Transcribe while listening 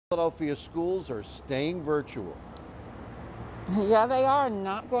Philadelphia schools are staying virtual. Yeah, they are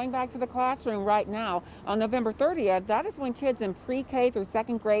not going back to the classroom right now. On November 30th, that is when kids in pre-K through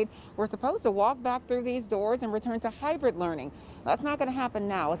second grade were supposed to walk back through these doors and return to hybrid learning. That's not going to happen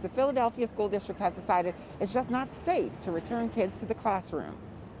now, as the Philadelphia School District has decided it's just not safe to return kids to the classroom.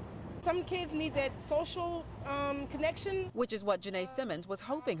 Some kids need that social connection. Which is what Janae Simmons was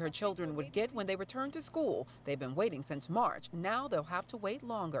hoping her children would get when they returned to school. They've been waiting since March. Now they'll have to wait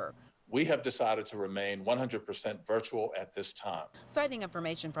longer. We have decided to remain 100% virtual at this time. Citing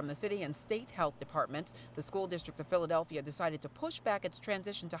information from the city and state health departments, the School District of Philadelphia decided to push back its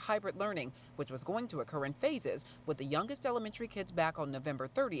transition to hybrid learning, which was going to occur in phases, with the youngest elementary kids back on November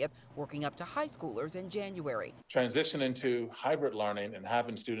 30th, working up to high schoolers in January. Transitioning to hybrid learning and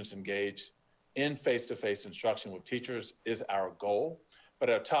having students engage in face-to-face instruction with teachers is our goal, but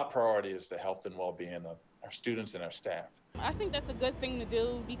our top priority is the health and well-being of our students and our staff. I think that's a good thing to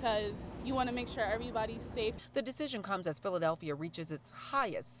do because you want to make sure everybody's safe. The decision comes as Philadelphia reaches its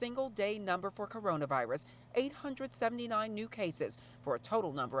highest single-day number for coronavirus, 879 new cases, for a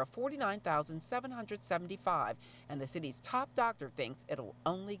total number of 49,775. And the city's top doctor thinks it'll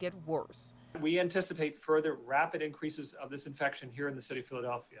only get worse. We anticipate further rapid increases of this infection here in the city of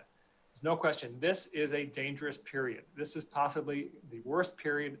Philadelphia. There's no question, this is a dangerous period. This is possibly the worst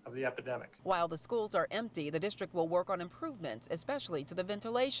period of the epidemic. While the schools are empty, the district will work on improvements, especially to the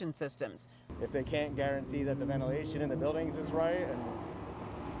ventilation systems. If they can't guarantee that the ventilation in the buildings is right, and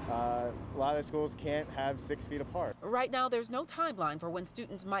a lot of the schools can't have 6 feet apart. Right now, there's no timeline for when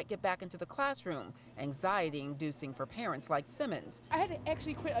students might get back into the classroom, anxiety-inducing for parents like Simmons. I had to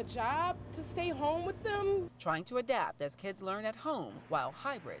actually quit a job to stay home with them. Trying to adapt as kids learn at home while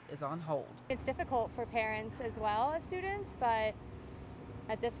hybrid is on hold. It's difficult for parents as well as students, but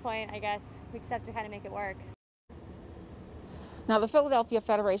at this point, I guess we just have to kind of make it work. Now, the Philadelphia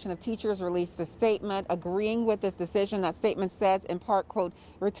Federation of Teachers released a statement agreeing with this decision. That statement says, in part, quote,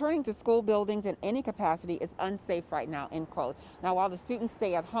 returning to school buildings in any capacity is unsafe right now, end quote. Now, while the students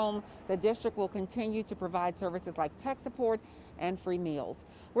stay at home, the district will continue to provide services like tech support and free meals.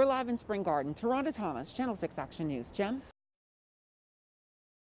 We're live in Spring Garden. Taronda Thomas, Channel 6 Action News. Jem?